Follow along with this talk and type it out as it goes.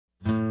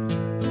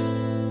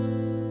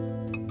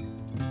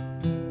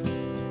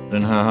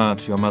In her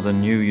heart, your mother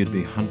knew you'd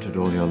be hunted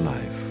all your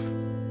life,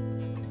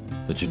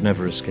 that you'd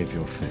never escape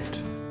your fate.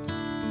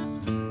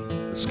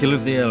 The skill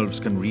of the elves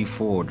can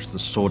reforge the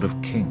sword of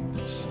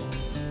kings,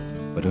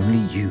 but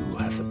only you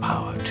have the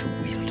power to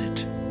wield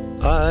it.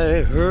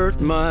 I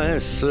hurt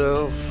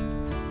myself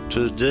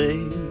today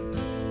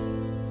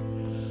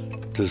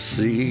to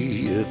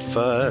see if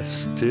I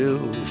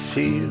still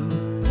feel.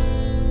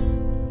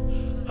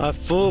 I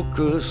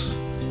focus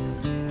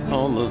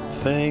on the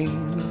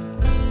pain,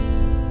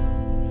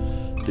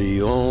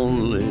 the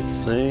only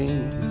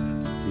thing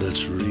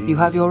that's real. You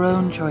have your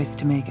own choice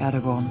to make,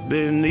 Aragorn.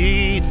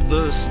 Beneath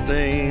the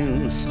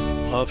stains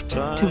of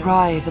time, To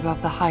rise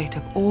above the height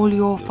of all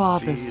your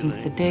fathers since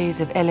the days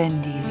of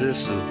Elendil,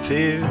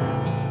 disappear.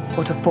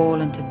 or to fall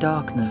into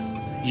darkness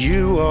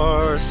You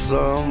are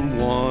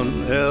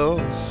someone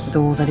else. with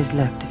all that is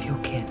left of your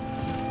kin.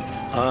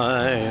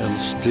 I am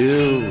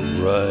still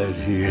right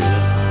here,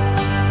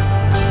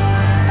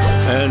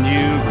 and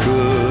you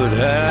could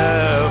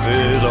have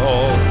it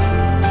all.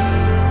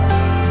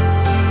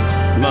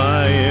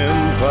 My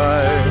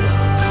empire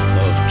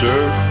of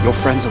dirt, Your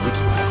friends are with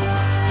you, Aragorn.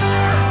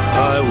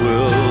 I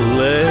will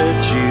let